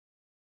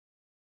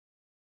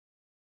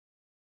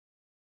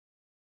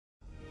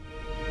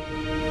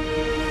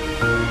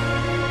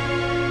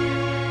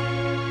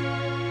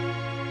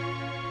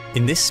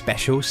In this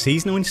special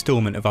seasonal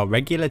instalment of our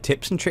regular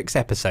tips and tricks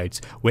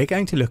episodes, we're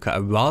going to look at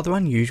a rather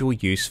unusual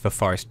use for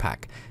Forest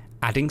Pack,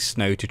 adding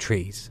snow to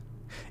trees.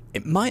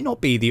 It might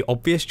not be the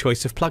obvious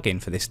choice of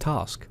plugin for this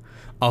task.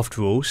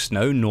 After all,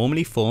 snow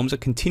normally forms a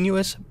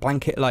continuous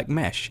blanket-like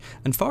mesh,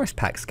 and Forest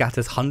Pack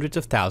scatters hundreds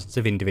of thousands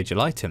of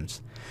individual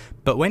items.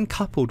 But when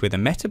coupled with a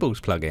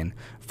Metable's plugin,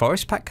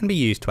 Forest Pack can be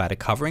used to add a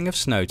covering of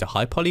snow to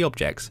high poly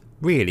objects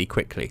really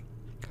quickly.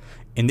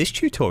 In this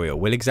tutorial,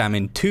 we'll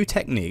examine two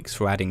techniques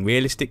for adding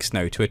realistic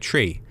snow to a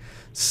tree,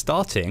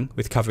 starting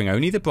with covering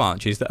only the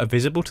branches that are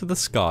visible to the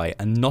sky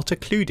and not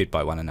occluded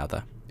by one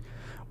another.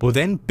 We'll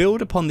then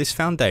build upon this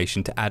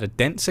foundation to add a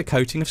denser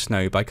coating of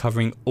snow by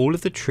covering all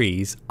of the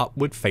tree's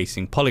upward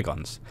facing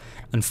polygons.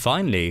 And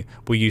finally,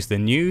 we'll use the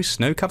new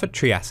snow covered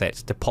tree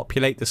assets to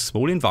populate the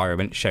small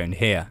environment shown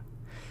here.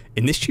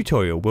 In this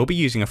tutorial, we'll be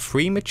using a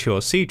free mature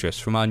cedrus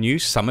from our new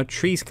Summer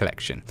Trees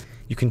collection.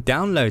 You can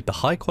download the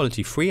high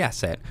quality free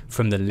asset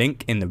from the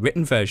link in the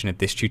written version of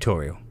this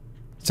tutorial.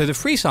 So the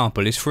free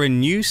sample is for a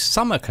new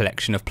summer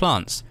collection of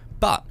plants,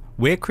 but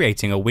we're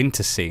creating a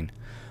winter scene.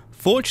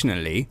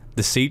 Fortunately,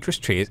 the cedrus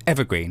tree is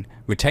evergreen,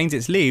 retains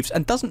its leaves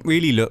and doesn't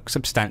really look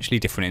substantially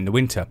different in the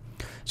winter.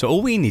 So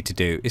all we need to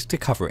do is to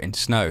cover it in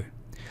snow.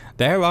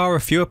 There are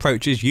a few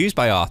approaches used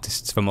by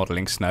artists for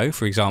modelling snow.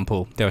 For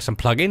example, there are some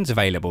plugins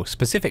available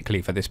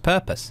specifically for this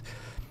purpose.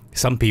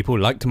 Some people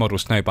like to model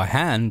snow by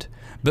hand,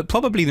 but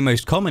probably the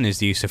most common is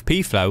the use of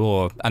P-Flow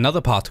or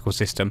another particle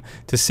system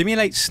to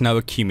simulate snow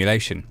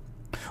accumulation.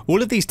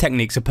 All of these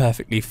techniques are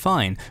perfectly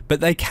fine, but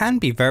they can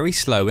be very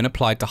slow when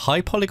applied to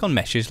high polygon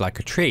meshes like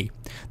a tree.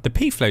 The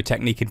P-Flow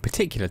technique in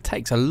particular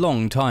takes a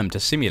long time to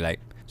simulate,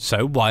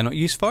 so why not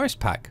use Forest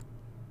Pack?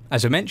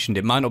 As I mentioned,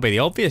 it might not be the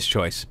obvious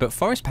choice, but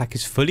Forest Pack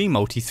is fully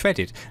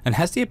multi-threaded and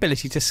has the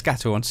ability to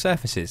scatter on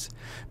surfaces.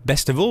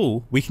 Best of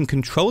all, we can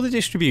control the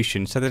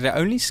distribution so that it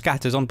only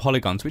scatters on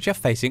polygons which are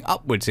facing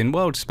upwards in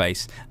world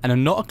space and are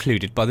not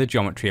occluded by the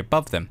geometry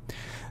above them.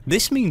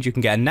 This means you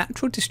can get a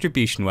natural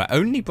distribution where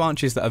only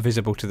branches that are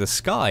visible to the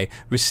sky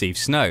receive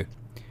snow.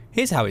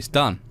 Here's how it's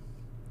done.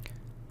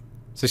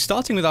 So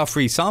starting with our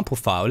free sample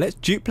file, let's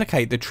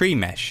duplicate the tree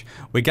mesh.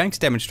 We're going to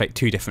demonstrate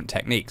two different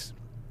techniques.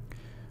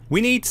 We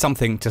need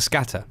something to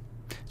scatter.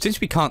 Since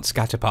we can't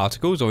scatter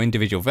particles or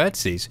individual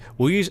vertices,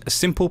 we'll use a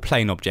simple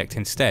plane object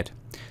instead.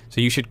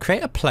 So you should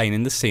create a plane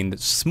in the scene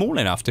that's small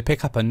enough to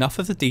pick up enough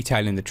of the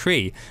detail in the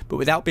tree, but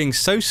without being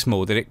so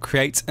small that it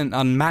creates an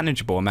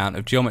unmanageable amount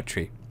of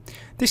geometry.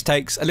 This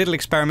takes a little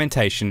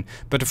experimentation,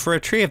 but for a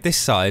tree of this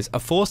size, a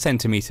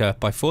 4cm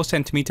by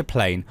 4cm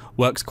plane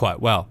works quite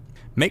well.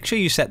 Make sure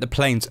you set the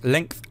plane's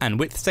length and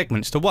width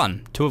segments to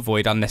 1 to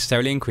avoid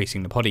unnecessarily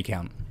increasing the poly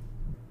count.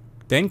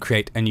 Then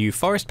create a new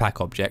Forest Pack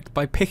object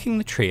by picking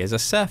the tree as a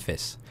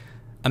surface.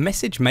 A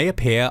message may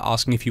appear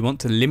asking if you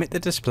want to limit the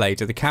display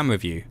to the camera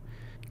view.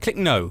 Click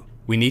No,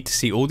 we need to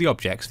see all the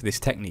objects for this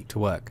technique to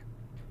work.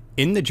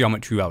 In the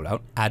geometry rollout,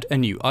 add a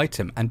new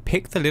item and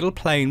pick the little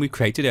plane we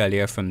created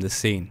earlier from the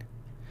scene.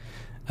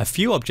 A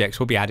few objects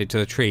will be added to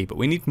the tree, but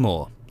we need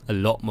more, a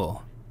lot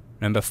more.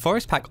 Remember,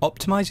 Forest Pack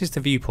optimizes the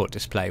viewport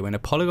display when a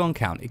polygon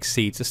count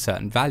exceeds a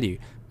certain value,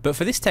 but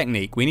for this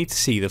technique we need to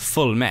see the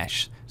full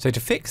mesh. So to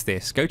fix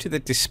this, go to the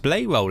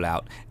display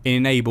rollout and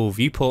enable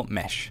viewport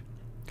mesh.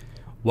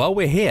 While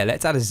we're here,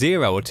 let's add a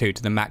 0 or 2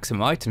 to the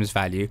maximum items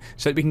value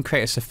so that we can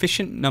create a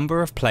sufficient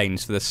number of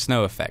planes for the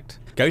snow effect.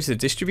 Go to the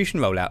distribution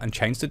rollout and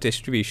change the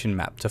distribution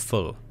map to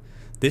full.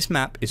 This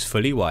map is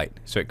fully white,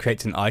 so it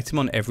creates an item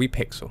on every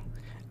pixel,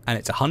 and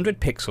it's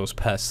 100 pixels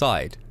per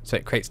side, so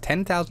it creates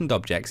 10,000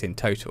 objects in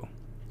total.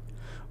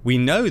 We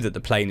know that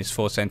the plane is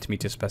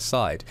 4cm per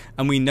side,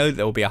 and we know that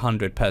there will be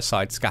 100 per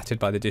side scattered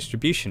by the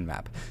distribution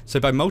map, so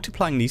by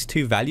multiplying these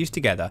two values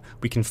together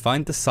we can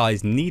find the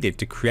size needed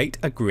to create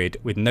a grid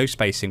with no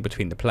spacing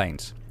between the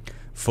planes.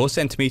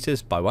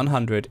 4cm by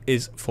 100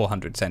 is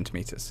 400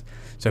 centimeters.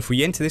 So if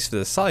we enter this for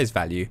the size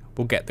value,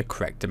 we'll get the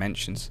correct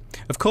dimensions.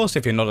 Of course,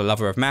 if you're not a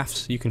lover of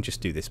maths, you can just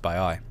do this by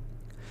eye.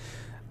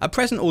 At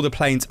present all the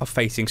planes are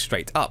facing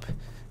straight up.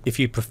 If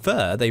you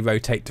prefer they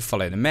rotate to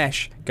follow the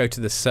mesh, go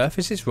to the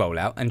surfaces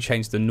rollout and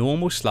change the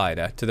normal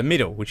slider to the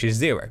middle, which is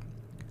 0.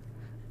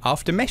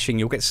 After meshing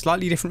you'll get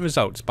slightly different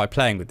results by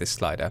playing with this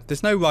slider.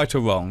 There's no right or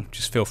wrong,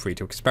 just feel free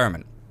to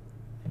experiment.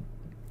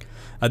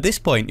 At this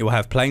point you'll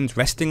have planes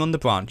resting on the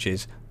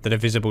branches that are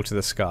visible to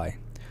the sky.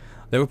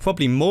 There are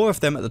probably more of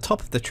them at the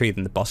top of the tree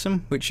than the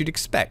bottom, which you'd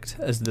expect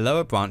as the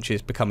lower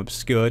branches become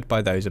obscured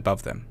by those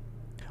above them.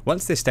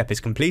 Once this step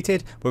is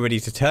completed, we're ready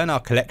to turn our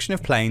collection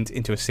of planes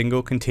into a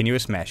single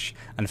continuous mesh,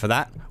 and for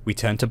that we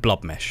turn to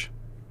Blobmesh.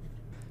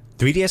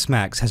 3ds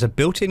Max has a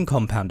built-in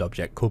compound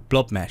object called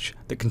Blobmesh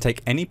that can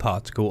take any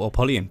particle or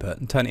poly input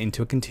and turn it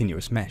into a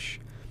continuous mesh.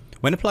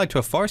 When applied to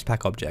a Forest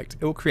Pack object,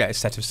 it will create a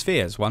set of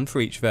spheres, one for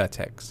each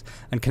vertex,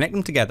 and connect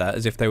them together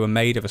as if they were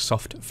made of a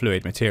soft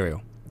fluid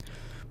material.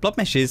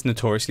 Blobmesh is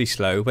notoriously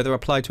slow whether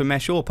applied to a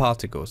mesh or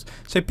particles,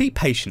 so be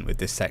patient with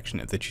this section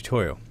of the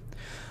tutorial.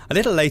 A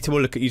little later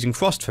we'll look at using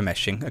Frost for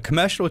meshing, a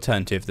commercial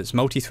alternative that's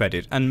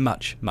multi-threaded and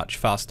much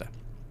faster.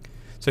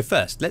 So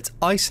first, let's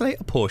isolate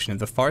a portion of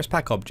the forest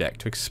pack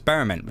object to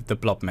experiment with the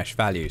Blobmesh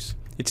values.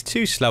 It's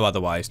too slow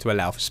otherwise to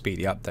allow for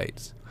speedy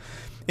updates.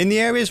 In the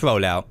areas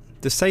rollout,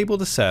 disable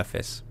the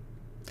surface.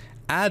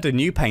 Add a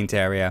new paint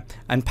area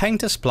and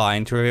paint a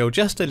spline to reveal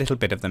just a little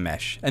bit of the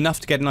mesh, enough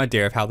to get an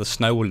idea of how the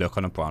snow will look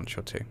on a branch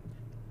or two.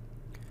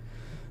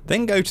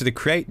 Then go to the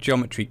Create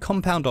Geometry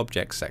Compound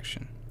Objects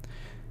section.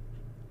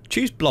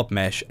 Choose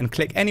Blobmesh and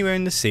click anywhere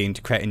in the scene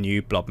to create a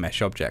new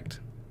Blobmesh object.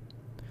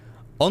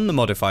 On the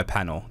Modify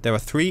panel, there are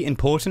three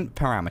important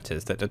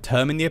parameters that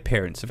determine the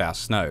appearance of our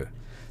snow.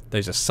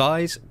 Those are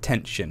size,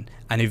 tension,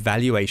 and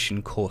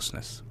evaluation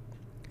coarseness.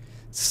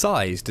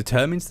 Size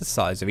determines the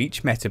size of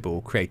each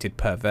metaball created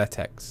per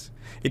vertex.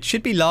 It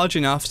should be large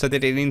enough so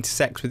that it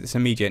intersects with its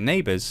immediate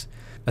neighbours.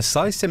 A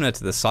size similar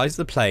to the size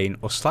of the plane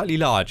or slightly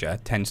larger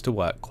tends to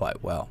work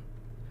quite well.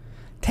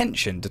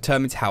 Tension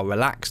determines how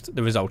relaxed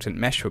the resultant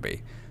mesh will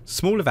be.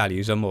 Smaller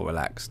values are more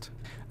relaxed.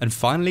 And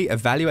finally,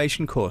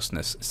 evaluation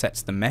coarseness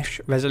sets the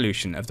mesh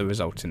resolution of the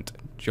resultant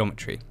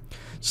geometry.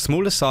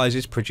 Smaller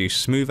sizes produce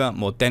smoother,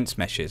 more dense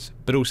meshes,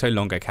 but also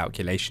longer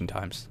calculation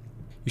times.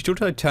 You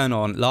should also turn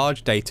on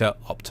large data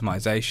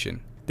optimization.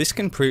 This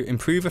can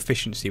improve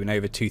efficiency when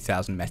over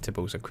 2,000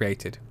 metaballs are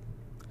created.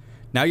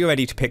 Now you're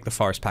ready to pick the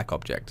forest pack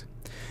object.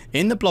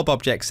 In the blob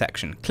object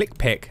section, click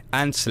pick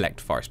and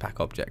select forest pack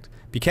object.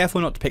 Be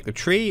careful not to pick the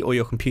tree or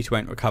your computer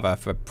won't recover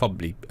for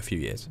probably a few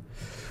years.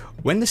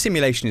 When the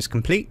simulation is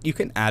complete, you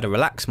can add a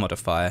relax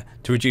modifier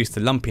to reduce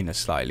the lumpiness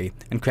slightly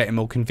and create a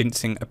more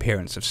convincing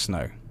appearance of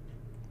snow.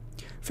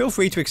 Feel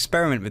free to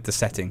experiment with the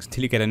settings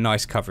until you get a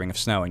nice covering of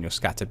snow on your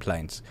scattered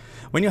plains.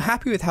 When you're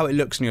happy with how it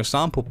looks on your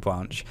sample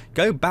branch,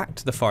 go back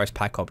to the forest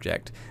pack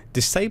object,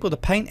 disable the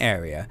paint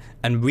area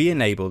and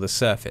re-enable the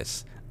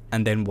surface,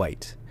 and then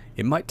wait.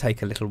 It might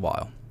take a little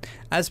while.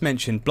 As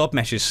mentioned,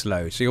 Blobmesh is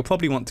slow, so you'll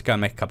probably want to go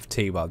and make a cup of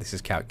tea while this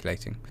is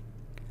calculating.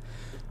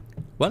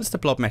 Once the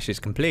Blobmesh is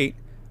complete,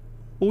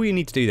 all you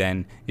need to do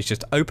then is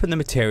just open the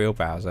material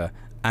browser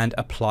and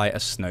apply a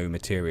snow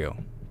material.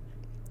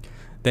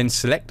 Then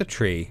select the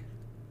tree,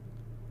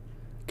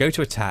 go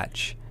to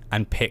attach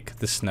and pick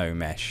the snow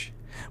mesh.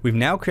 We've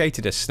now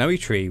created a snowy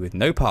tree with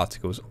no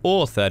particles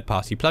or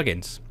third-party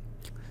plugins.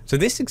 So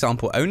this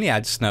example only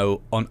adds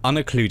snow on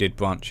unoccluded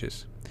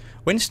branches.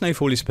 When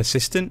snowfall is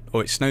persistent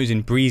or it snows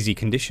in breezy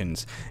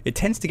conditions, it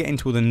tends to get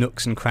into all the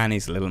nooks and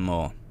crannies a little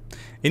more.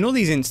 In all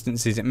these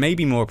instances, it may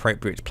be more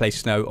appropriate to place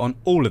snow on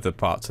all of the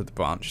parts of the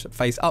branch that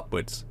face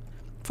upwards.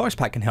 Forest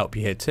Pack can help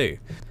you here too.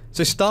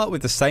 So start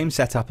with the same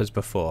setup as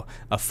before,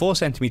 a 4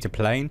 cm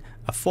plane,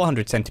 a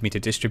 400 cm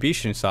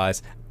distribution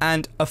size,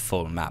 and a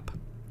full map.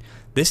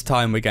 This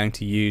time we're going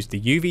to use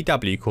the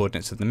UVW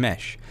coordinates of the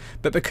mesh,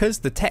 but because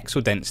the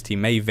texel density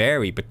may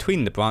vary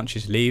between the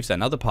branches, leaves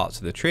and other parts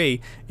of the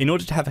tree, in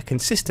order to have a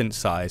consistent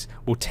size,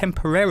 we'll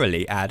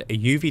temporarily add a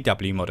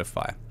UVW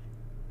modifier.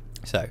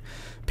 So,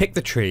 pick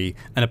the tree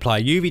and apply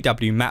a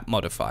UVW map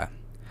modifier.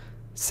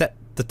 Set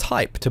the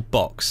type to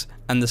box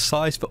and the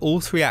size for all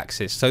three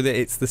axes so that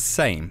it's the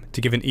same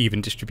to give an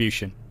even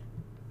distribution.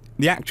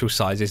 The actual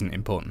size isn't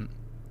important.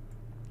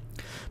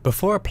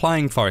 Before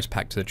applying Forest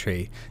Pack to the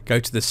tree, go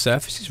to the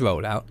Surfaces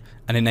rollout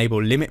and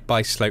enable Limit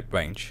by Slope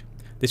Range.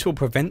 This will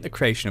prevent the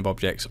creation of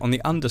objects on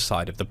the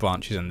underside of the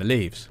branches and the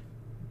leaves.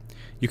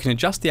 You can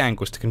adjust the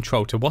angles to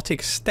control to what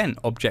extent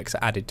objects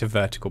are added to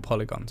vertical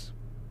polygons.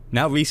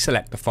 Now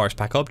reselect the Forest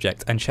Pack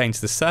object and change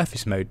the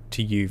surface mode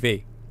to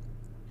UV.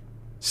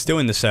 Still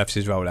in the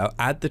Surfaces rollout,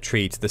 add the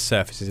tree to the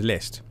Surfaces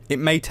list. It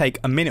may take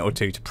a minute or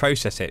two to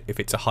process it if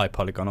it's a high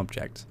polygon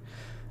object.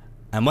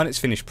 And when it's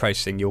finished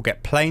processing, you'll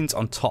get planes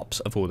on tops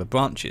of all the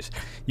branches.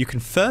 You can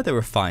further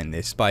refine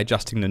this by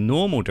adjusting the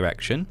normal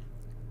direction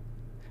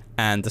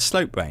and the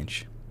slope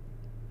range.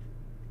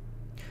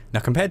 Now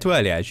compared to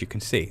earlier, as you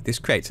can see, this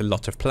creates a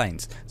lot of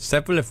planes,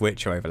 several of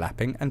which are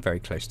overlapping and very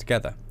close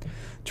together.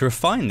 To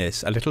refine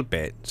this a little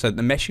bit so that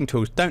the meshing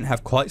tools don't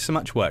have quite so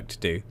much work to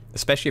do,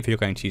 especially if you're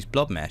going to use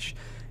Blobmesh,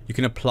 you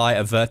can apply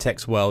a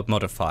vertex world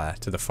modifier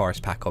to the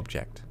Forest Pack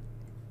object.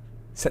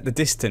 Set the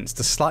distance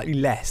to slightly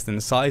less than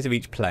the size of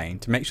each plane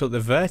to make sure that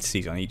the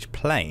vertices on each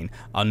plane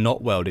are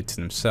not welded to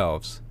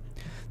themselves.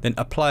 Then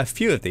apply a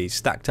few of these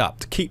stacked up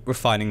to keep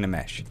refining the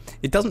mesh.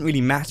 It doesn't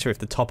really matter if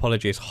the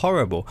topology is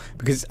horrible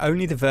because it's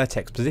only the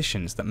vertex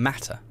positions that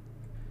matter.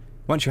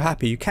 Once you're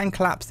happy, you can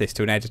collapse this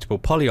to an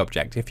editable poly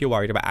object if you're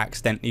worried about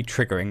accidentally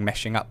triggering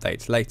meshing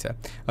updates later.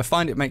 I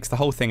find it makes the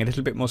whole thing a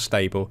little bit more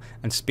stable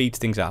and speeds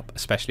things up,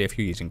 especially if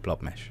you're using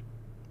Blobmesh.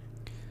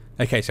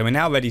 Okay, so we're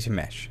now ready to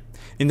mesh.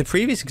 In the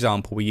previous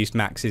example we used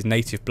Max's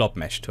native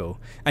Blobmesh tool,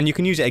 and you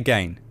can use it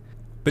again,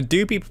 but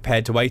do be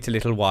prepared to wait a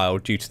little while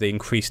due to the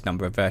increased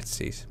number of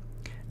vertices.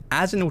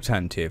 As an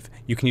alternative,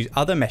 you can use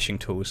other meshing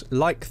tools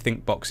like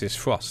ThinkBox's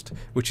Frost,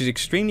 which is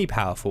extremely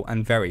powerful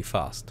and very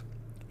fast.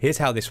 Here's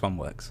how this one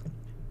works.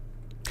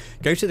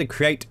 Go to the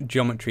Create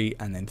Geometry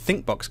and then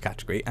ThinkBox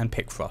category and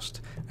pick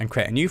Frost, and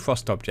create a new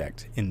Frost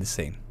object in the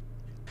scene.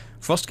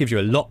 Frost gives you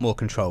a lot more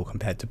control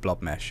compared to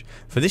Blobmesh.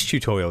 For this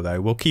tutorial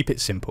though, we'll keep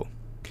it simple.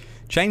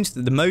 Change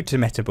the mode to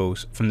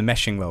metaballs from the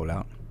meshing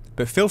rollout,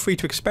 but feel free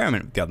to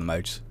experiment with the other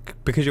modes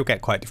because you'll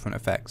get quite different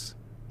effects.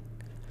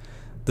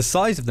 The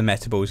size of the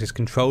metaballs is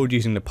controlled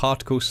using the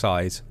particle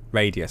size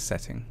radius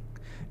setting.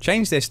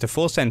 Change this to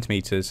 4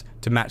 cm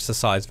to match the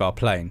size of our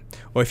plane,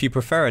 or if you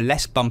prefer a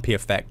less bumpy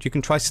effect you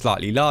can try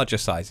slightly larger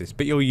sizes,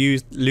 but you'll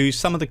lose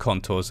some of the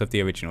contours of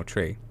the original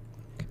tree.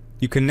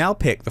 You can now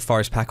pick the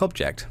forest pack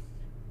object.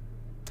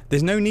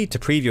 There's no need to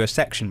preview a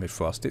section with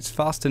Frost, it's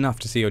fast enough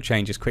to see your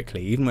changes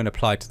quickly even when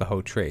applied to the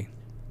whole tree.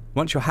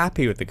 Once you're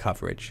happy with the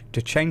coverage,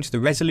 to change the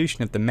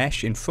resolution of the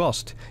mesh in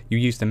Frost you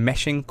use the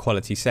meshing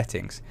quality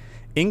settings.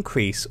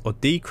 Increase or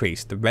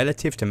decrease the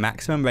relative to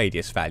maximum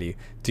radius value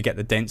to get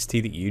the density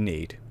that you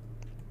need.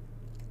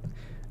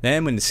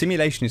 Then when the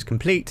simulation is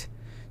complete,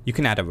 you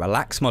can add a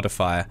relax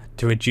modifier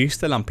to reduce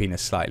the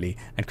lumpiness slightly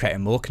and create a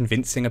more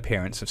convincing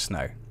appearance of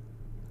snow.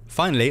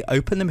 Finally,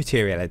 open the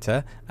material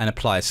editor and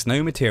apply a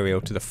snow material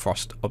to the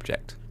Frost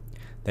object.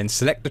 Then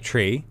select the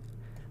tree,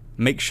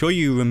 make sure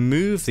you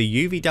remove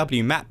the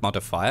UVW map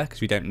modifier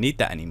because we don't need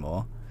that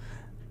anymore,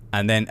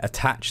 and then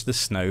attach the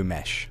snow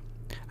mesh.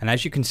 And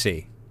as you can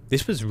see,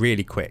 this was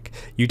really quick.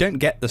 You don't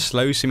get the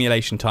slow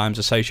simulation times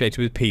associated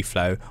with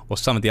pflow or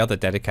some of the other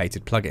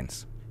dedicated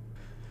plugins.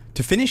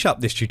 To finish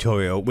up this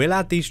tutorial, we'll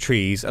add these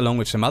trees along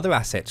with some other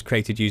assets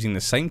created using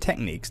the same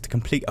techniques to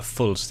complete a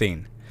full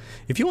scene.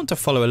 If you want to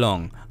follow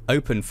along,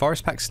 open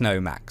Forest Pack Snow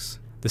Max.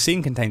 The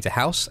scene contains a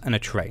house and a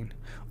terrain.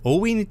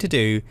 All we need to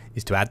do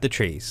is to add the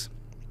trees.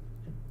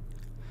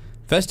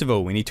 First of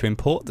all, we need to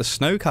import the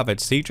snow-covered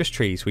cedrus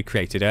trees we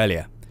created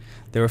earlier.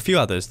 There are a few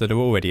others that are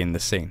already in the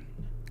scene.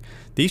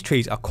 These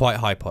trees are quite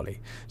high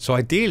poly, so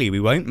ideally we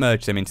won't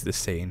merge them into the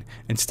scene.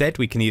 Instead,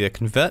 we can either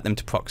convert them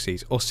to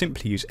proxies or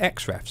simply use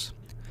XREFs.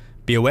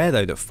 Be aware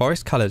though that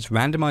forest colours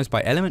randomised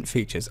by element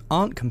features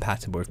aren't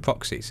compatible with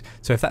proxies,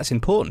 so if that's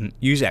important,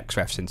 use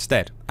XREFs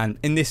instead, and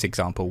in this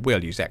example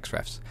we'll use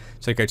XREFs.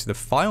 So go to the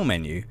File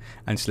menu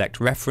and select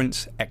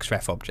Reference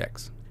XREF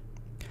Objects.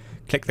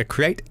 Click the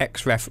Create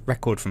XREF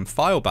Record from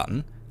File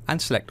button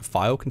and select the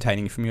file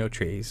containing from your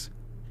trees,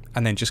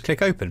 and then just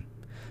click Open.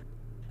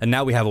 And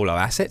now we have all our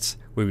assets,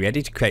 we're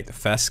ready to create the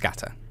first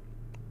scatter.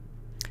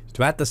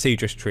 To add the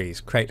cedrus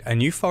trees, create a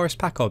new forest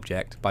pack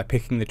object by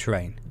picking the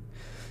terrain.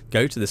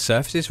 Go to the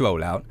Surfaces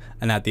rollout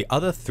and add the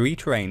other 3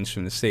 terrains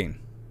from the scene.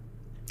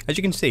 As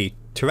you can see,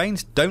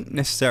 terrains don't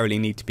necessarily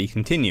need to be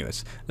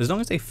continuous, as long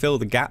as they fill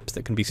the gaps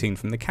that can be seen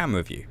from the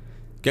camera view.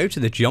 Go to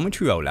the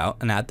Geometry rollout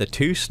and add the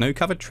 2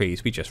 snow-covered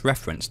trees we just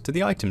referenced to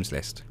the items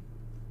list.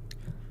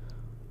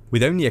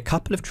 With only a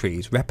couple of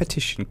trees,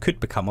 repetition could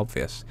become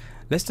obvious.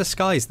 Let's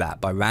disguise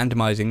that by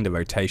randomising the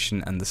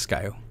rotation and the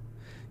scale.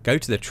 Go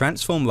to the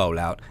Transform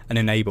rollout and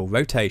enable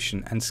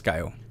rotation and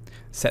scale.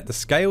 Set the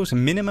scale's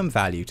minimum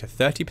value to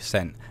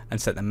 30%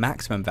 and set the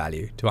maximum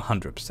value to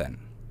 100%.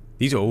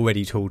 These are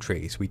already tall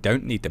trees, we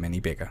don't need them any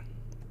bigger.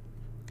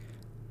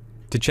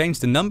 To change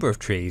the number of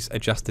trees,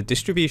 adjust the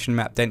distribution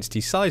map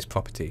density size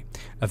property.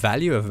 A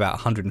value of about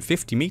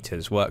 150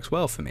 meters works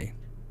well for me.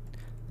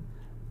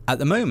 At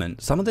the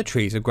moment, some of the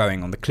trees are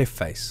growing on the cliff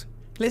face.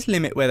 Let's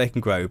limit where they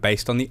can grow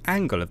based on the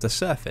angle of the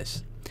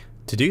surface.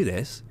 To do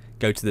this,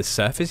 go to the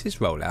Surfaces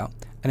rollout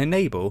and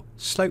enable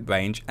Slope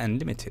Range and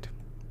Limited.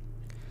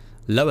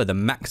 Lower the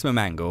maximum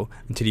angle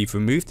until you've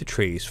removed the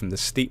trees from the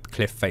steep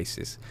cliff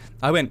faces.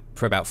 I went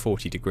for about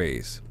 40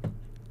 degrees.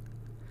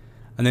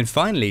 And then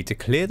finally, to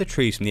clear the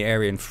trees from the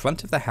area in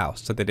front of the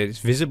house so that it is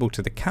visible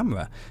to the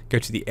camera, go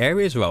to the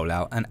Areas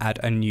rollout and add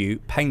a new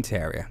paint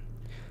area.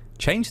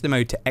 Change the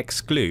mode to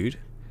Exclude,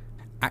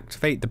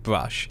 activate the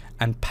brush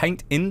and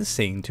paint in the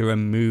scene to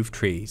remove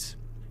trees.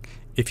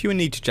 If you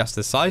need to adjust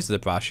the size of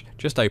the brush,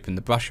 just open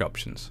the brush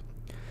options.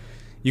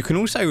 You can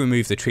also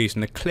remove the trees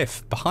from the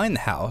cliff behind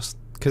the house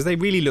because they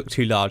really look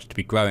too large to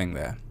be growing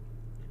there.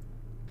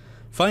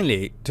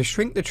 Finally, to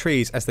shrink the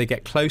trees as they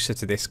get closer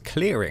to this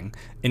clearing,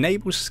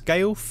 enable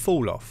Scale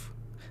Fall Off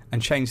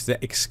and change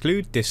the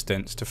exclude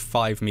distance to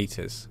 5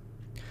 meters.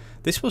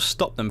 This will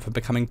stop them from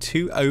becoming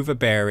too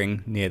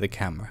overbearing near the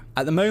camera.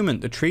 At the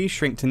moment, the trees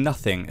shrink to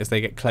nothing as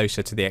they get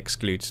closer to the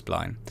exclude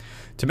spline.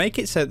 To make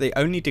it so that they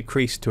only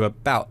decrease to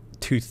about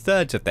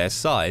 2/3 of their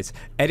size,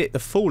 edit the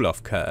fall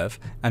off curve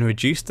and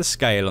reduce the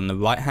scale on the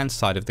right hand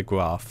side of the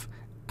graph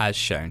as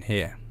shown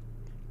here.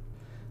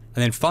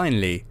 And then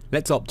finally,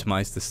 let's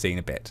optimize the scene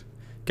a bit.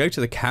 Go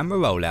to the camera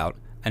rollout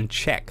and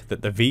check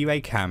that the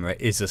V-Ray camera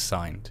is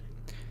assigned.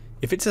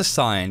 If it's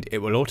assigned, it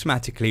will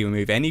automatically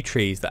remove any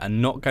trees that are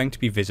not going to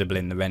be visible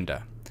in the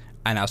render.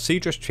 And our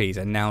cedrus trees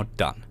are now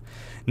done.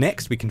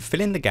 Next, we can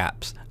fill in the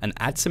gaps and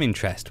add some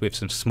interest with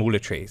some smaller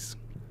trees.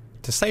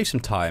 To save some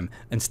time,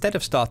 instead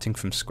of starting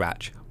from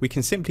scratch, we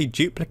can simply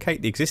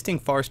duplicate the existing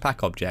forest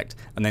pack object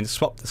and then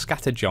swap the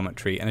scatter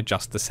geometry and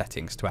adjust the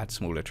settings to add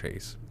smaller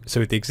trees.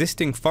 So with the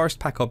existing forest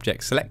pack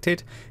object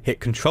selected, hit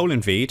Ctrl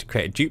and V to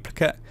create a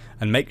duplicate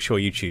and make sure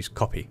you choose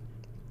copy.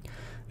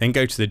 Then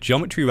go to the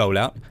geometry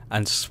rollout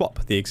and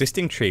swap the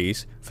existing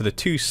trees for the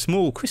 2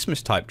 small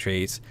Christmas type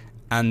trees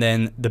and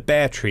then the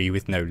bare tree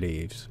with no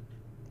leaves.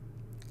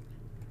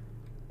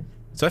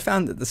 So I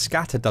found that the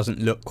scatter doesn't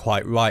look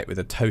quite right with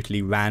a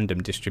totally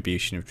random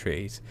distribution of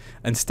trees.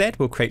 Instead,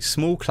 we'll create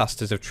small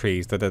clusters of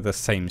trees that are the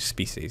same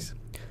species.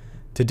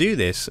 To do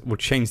this, we'll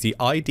change the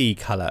ID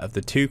colour of the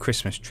two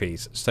Christmas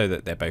trees so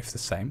that they're both the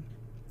same.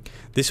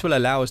 This will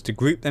allow us to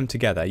group them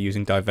together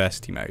using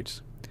diversity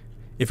modes.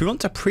 If we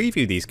want to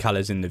preview these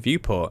colours in the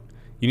viewport,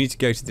 you need to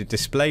go to the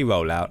display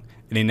rollout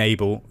and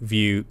enable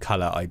view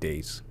colour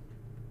IDs.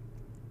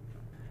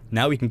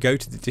 Now we can go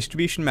to the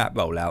distribution map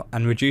rollout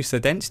and reduce the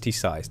density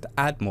size to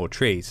add more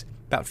trees.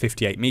 About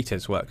 58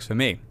 meters works for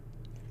me.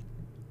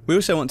 We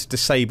also want to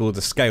disable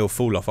the scale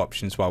fall off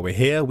options while we're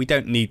here. We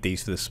don't need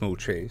these for the small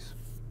trees.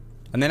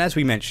 And then, as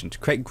we mentioned, to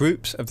create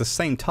groups of the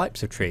same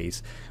types of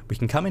trees, we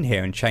can come in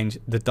here and change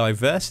the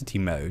diversity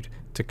mode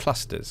to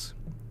clusters.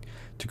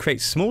 To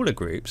create smaller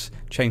groups,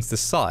 change the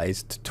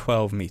size to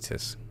 12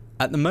 meters.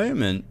 At the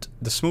moment,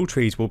 the small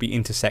trees will be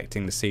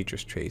intersecting the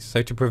cedrus trees,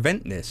 so to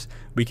prevent this,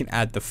 we can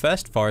add the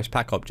first forest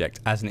pack object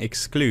as an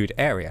exclude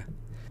area.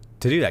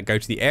 To do that, go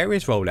to the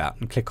areas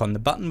rollout and click on the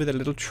button with a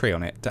little tree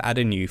on it to add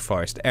a new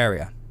forest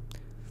area.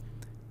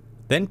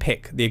 Then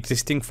pick the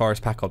existing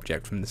forest pack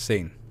object from the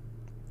scene.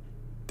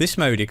 This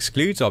mode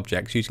excludes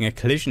objects using a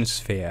collision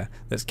sphere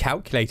that's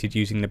calculated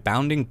using the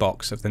bounding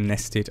box of the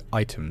nested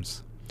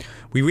items.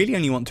 We really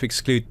only want to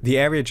exclude the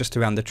area just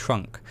around the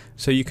trunk,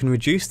 so you can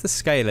reduce the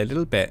scale a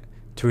little bit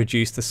to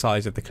reduce the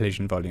size of the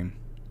collision volume.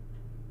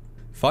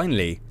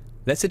 Finally,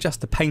 let's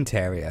adjust the paint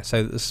area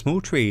so that the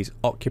small trees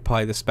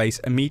occupy the space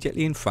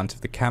immediately in front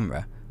of the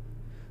camera.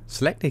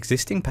 Select the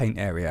existing paint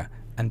area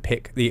and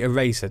pick the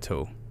eraser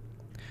tool.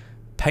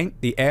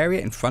 Paint the area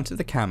in front of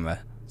the camera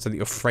so that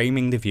you're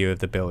framing the view of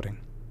the building.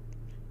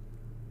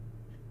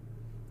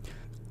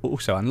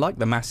 Also, unlike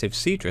the massive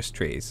cedrus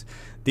trees,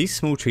 these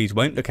small trees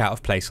won't look out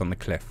of place on the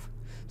cliff.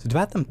 So to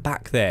add them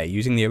back there,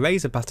 using the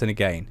eraser button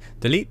again,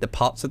 delete the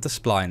parts of the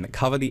spline that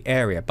cover the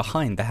area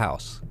behind the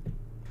house.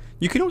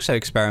 You can also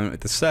experiment with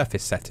the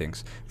surface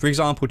settings. For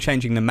example,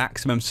 changing the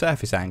maximum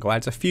surface angle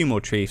adds a few more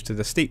trees to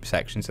the steep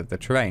sections of the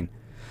terrain.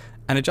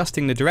 And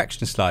adjusting the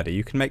direction slider,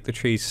 you can make the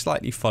trees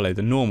slightly follow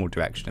the normal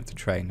direction of the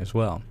terrain as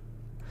well.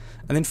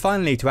 And then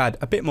finally, to add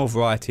a bit more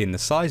variety in the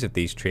size of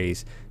these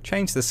trees,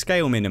 change the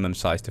scale minimum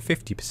size to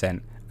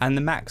 50% and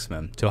the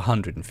maximum to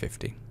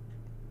 150.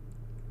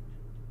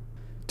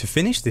 To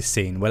finish this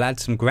scene, we'll add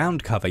some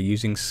ground cover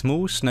using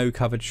small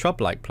snow-covered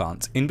shrub-like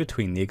plants in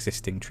between the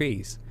existing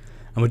trees.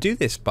 And we'll do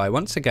this by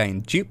once again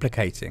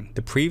duplicating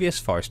the previous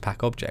forest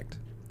pack object.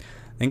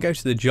 Then go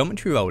to the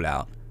geometry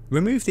rollout,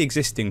 remove the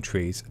existing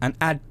trees and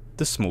add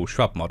the small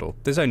shrub model.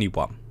 There's only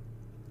one.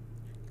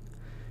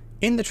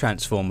 In the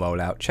transform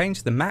rollout,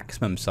 change the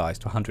maximum size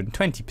to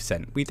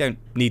 120%. We don't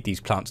need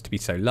these plants to be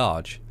so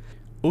large.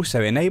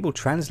 Also, enable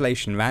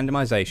translation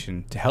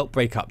randomization to help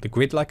break up the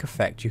grid-like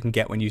effect you can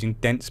get when using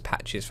dense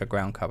patches for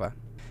ground cover.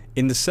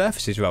 In the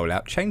surfaces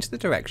rollout, change the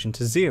direction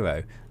to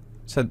 0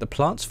 so that the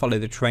plants follow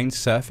the terrain's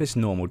surface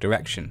normal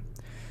direction.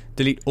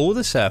 Delete all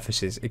the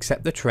surfaces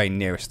except the terrain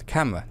nearest the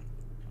camera.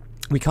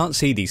 We can't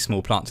see these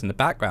small plants in the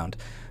background,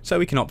 so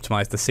we can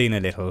optimize the scene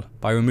a little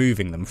by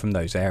removing them from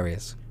those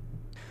areas.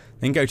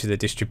 Then go to the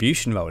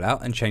distribution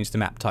rollout and change the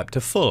map type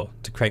to full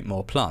to create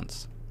more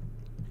plants.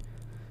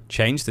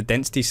 Change the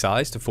density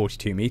size to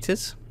 42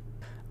 meters.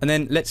 And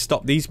then let's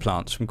stop these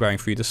plants from growing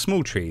through the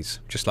small trees,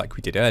 just like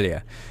we did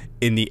earlier.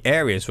 In the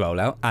areas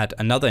rollout, add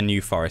another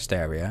new forest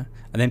area,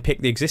 and then pick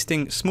the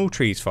existing small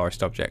trees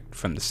forest object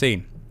from the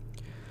scene.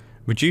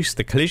 Reduce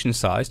the collision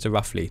size to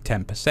roughly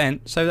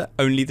 10% so that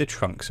only the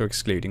trunks are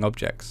excluding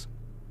objects.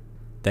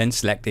 Then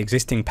select the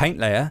existing paint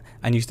layer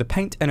and use the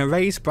paint and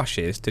erase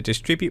brushes to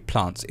distribute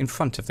plants in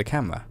front of the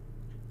camera.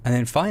 And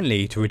then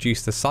finally, to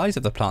reduce the size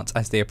of the plants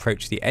as they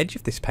approach the edge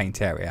of this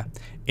paint area,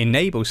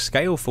 enable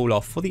scale fall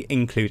off for the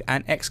include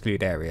and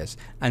exclude areas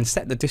and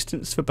set the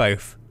distance for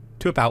both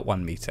to about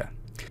 1 meter.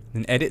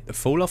 Then edit the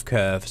fall off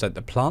curve so that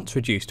the plants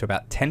reduce to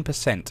about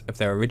 10% of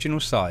their original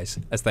size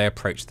as they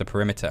approach the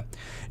perimeter.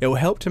 It will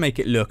help to make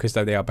it look as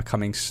though they are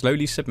becoming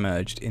slowly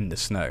submerged in the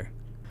snow.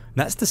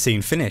 That's the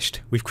scene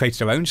finished. We've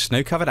created our own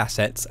snow-covered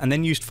assets and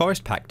then used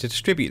Forest Pack to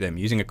distribute them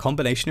using a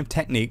combination of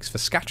techniques for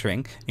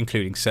scattering,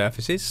 including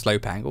surfaces,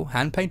 slope angle,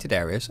 hand-painted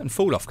areas and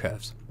fall-off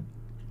curves.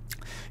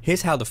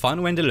 Here's how the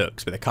final render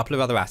looks with a couple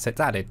of other assets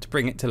added to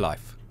bring it to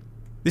life.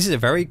 This is a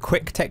very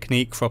quick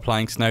technique for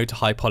applying snow to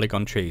high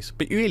polygon trees,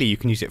 but really you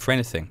can use it for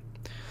anything.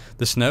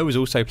 The snow was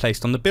also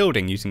placed on the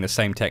building using the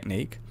same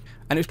technique,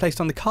 and it was placed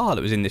on the car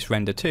that was in this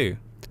render too.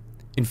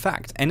 In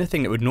fact,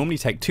 anything that would normally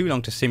take too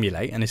long to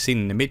simulate and is seen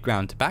in the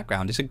midground to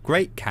background is a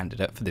great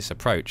candidate for this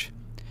approach.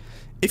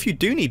 If you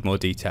do need more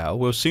detail,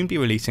 we'll soon be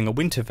releasing a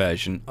winter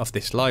version of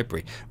this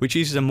library, which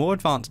uses a more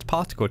advanced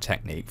particle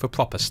technique for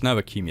proper snow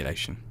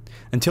accumulation.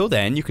 Until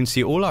then, you can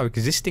see all our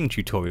existing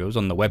tutorials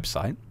on the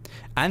website,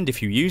 and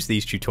if you use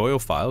these tutorial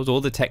files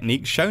or the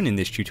techniques shown in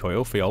this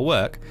tutorial for your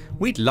work,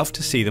 we'd love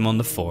to see them on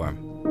the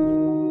forum.